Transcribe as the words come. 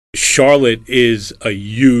Charlotte is a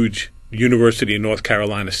huge University of North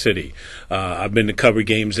Carolina city. I've been to cover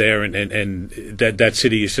games there, and that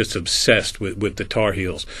city is just obsessed with the Tar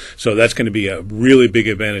Heels. So that's going to be a really big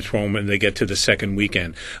advantage for them when they get to the second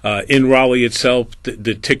weekend. In Raleigh itself,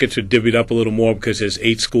 the tickets are divvied up a little more because there's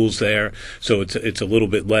 8 schools there, so it's a little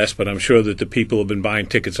bit less. But I'm sure that the people have been buying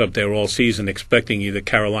tickets up there all season, expecting either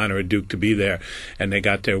Carolina or Duke to be there, and they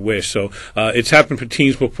got their wish. So it's happened for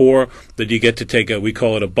teams before that you get to take we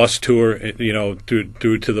call it a bus tour,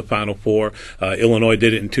 through to the Final Four. Illinois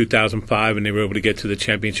did it in 2005, and they were able to get to the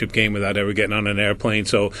championship game without ever getting on an airplane.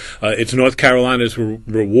 So it's North Carolina's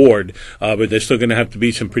reward, but there's still going to have to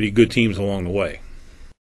be some pretty good teams along the way.